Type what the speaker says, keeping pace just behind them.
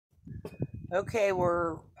Okay,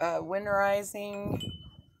 we're winterizing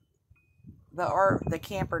the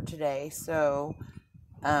camper today. So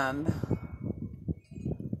the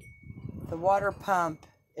water pump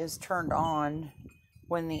is turned on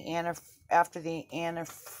when before the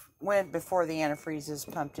antifreeze is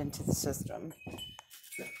pumped into the system.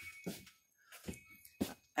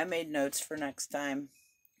 I made notes for next time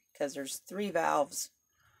because there's 3 valves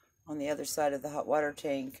on the other side of the hot water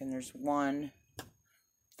tank, and there's 1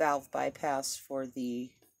 valve bypass for the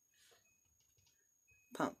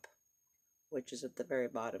pump, which is at the very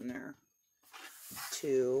bottom there.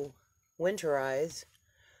 To winterize,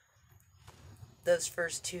 those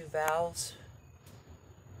first 2 valves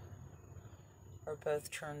are both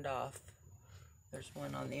turned off. There's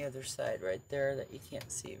one on the other side right there that you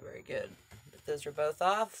can't see very good, but those are both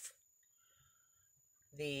off.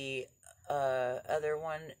 The other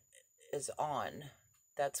one is on.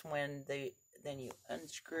 That's when then you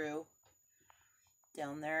unscrew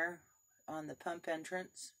down there on the pump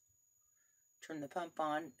entrance, turn the pump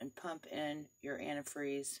on, and pump in your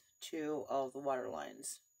antifreeze to all the water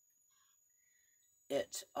lines.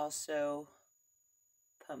 It also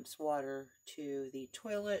pumps water to the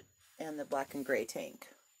toilet and the black and gray tank,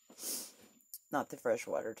 not the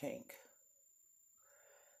freshwater tank.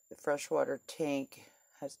 The freshwater tank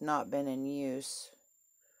has not been in use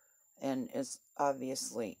and is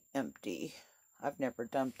obviously empty. I've never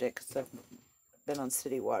dumped it because I've been on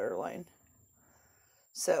city water line.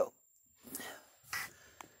 So,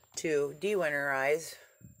 to de-winterize,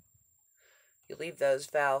 you leave those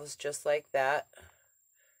valves just like that.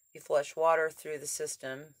 You flush water through the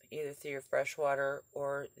system, either through your freshwater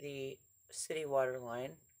or the city water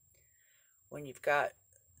line. When you've got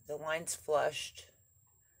the lines flushed,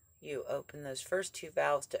 you open those first 2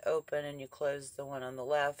 valves to open, and you close the one on the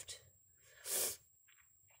left.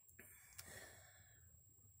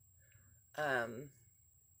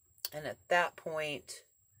 And at that point,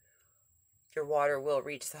 your water will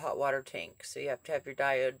reach the hot water tank. So you have to have your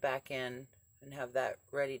diode back in and have that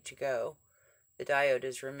ready to go. The diode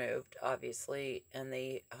is removed, obviously, and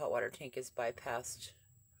the hot water tank is bypassed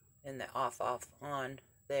in the off-on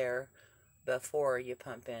there before you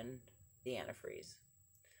pump in the antifreeze,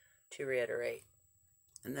 to reiterate.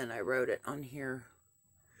 And then I wrote it on here.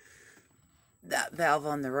 That valve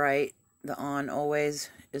on the right, the on always,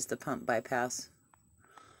 is the pump bypass.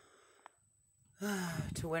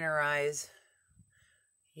 To winterize,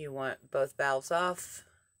 you want both valves off,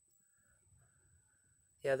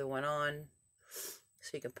 the other one on, so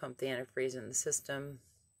you can pump the antifreeze in the system.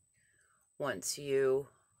 Once you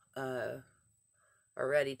are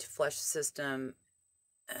ready to flush the system,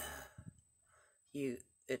 you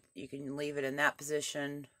can leave it in that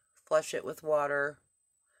position, flush it with water,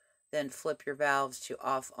 then flip your valves to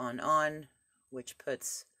off, on, which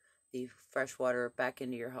puts the fresh water back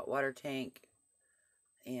into your hot water tank.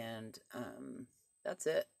 And that's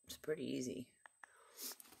it. It's pretty easy.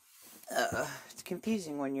 It's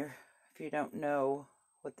confusing if you don't know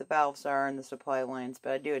what the valves are and the supply lines,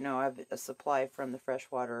 but I do know I have a supply from the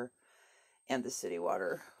freshwater and the city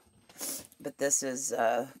water. But this is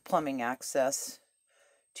plumbing access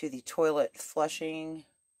to the toilet flushing,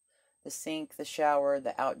 the sink, the shower,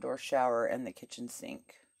 the outdoor shower, and the kitchen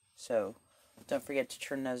sink. So don't forget to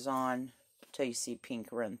turn those on until you see pink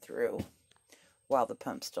run through while the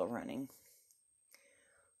pump's still running.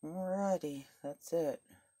 Alrighty, that's it.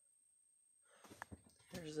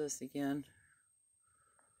 Here's this again.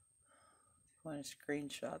 I want to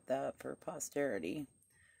screenshot that for posterity.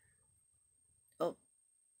 Oh,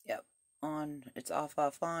 yep, on. It's off,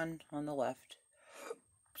 on the left.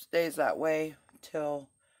 Stays that way till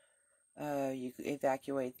you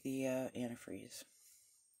evacuate the antifreeze.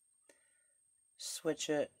 Switch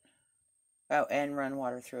it. Oh, and run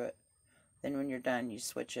water through it. Then when you're done, you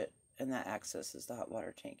switch it, and that accesses the hot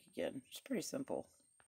water tank again. It's pretty simple.